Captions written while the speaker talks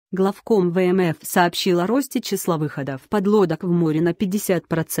Главком ВМФ сообщил о росте числа выходов подлодок в море на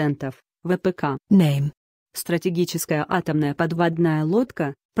 50%. ВПК.name Стратегическая атомная подводная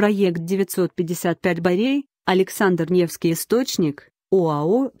лодка, проект 955 Борей, Александр Невский. Источник,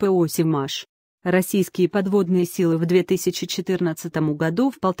 ОАО ПО «Севмаш». Российские подводные силы в 2014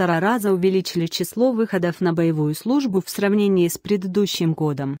 году в 1,5 раза увеличили число выходов на боевую службу в сравнении с предыдущим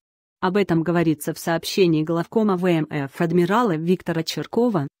годом. Об этом говорится в сообщении Главкома ВМФ адмирала Виктора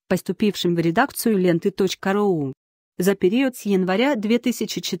Чиркова, поступившем в редакцию Ленты.ру. За период с января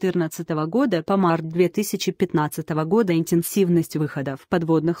 2014 года по март 2015 года интенсивность выходов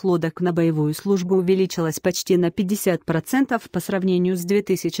подводных лодок на боевую службу увеличилась почти на 50% по сравнению с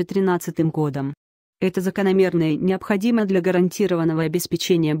 2013 годом. Это закономерно и необходимо для гарантированного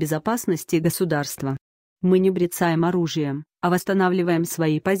обеспечения безопасности государства. Мы не брецаем оружием, а восстанавливаем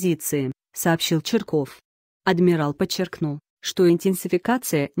свои позиции, сообщил Чирков. Адмирал подчеркнул, что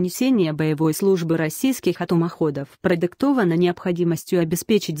интенсификация несения боевой службы российских атомоходов продиктована необходимостью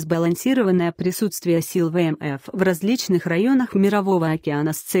обеспечить сбалансированное присутствие сил ВМФ в различных районах Мирового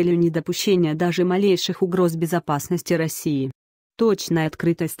океана с целью недопущения даже малейших угроз безопасности России. Точной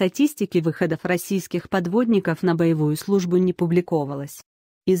открытой статистики выходов российских подводников на боевую службу не публиковалось.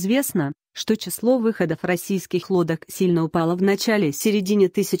 Известно, что число выходов российских лодок сильно упало в начале-середине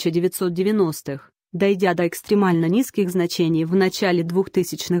 1990-х, дойдя до экстремально низких значений в начале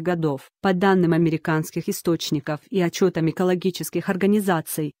 2000-х годов. По данным американских источников и отчетам экологических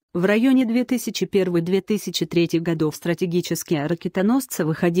организаций, в районе 2001-2003 годов стратегические ракетоносцы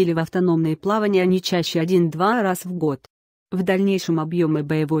выходили в автономные плавания не чаще 1-2 раз в год. В дальнейшем объемы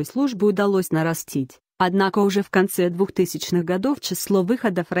боевой службы удалось нарастить. Однако уже в конце 2000-х годов число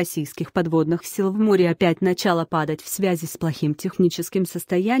выходов российских подводных сил в море опять начало падать в связи с плохим техническим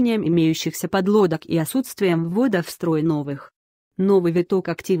состоянием имеющихся подлодок и отсутствием ввода в строй новых. Новый виток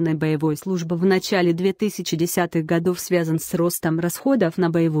активной боевой службы в начале 2010-х годов связан с ростом расходов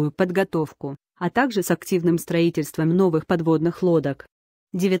на боевую подготовку, а также с активным строительством новых подводных лодок.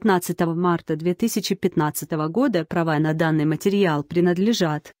 19 марта 2015 года права на данный материал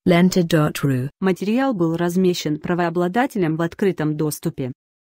принадлежат Ленты.ру. Материал был размещен правообладателем в открытом доступе.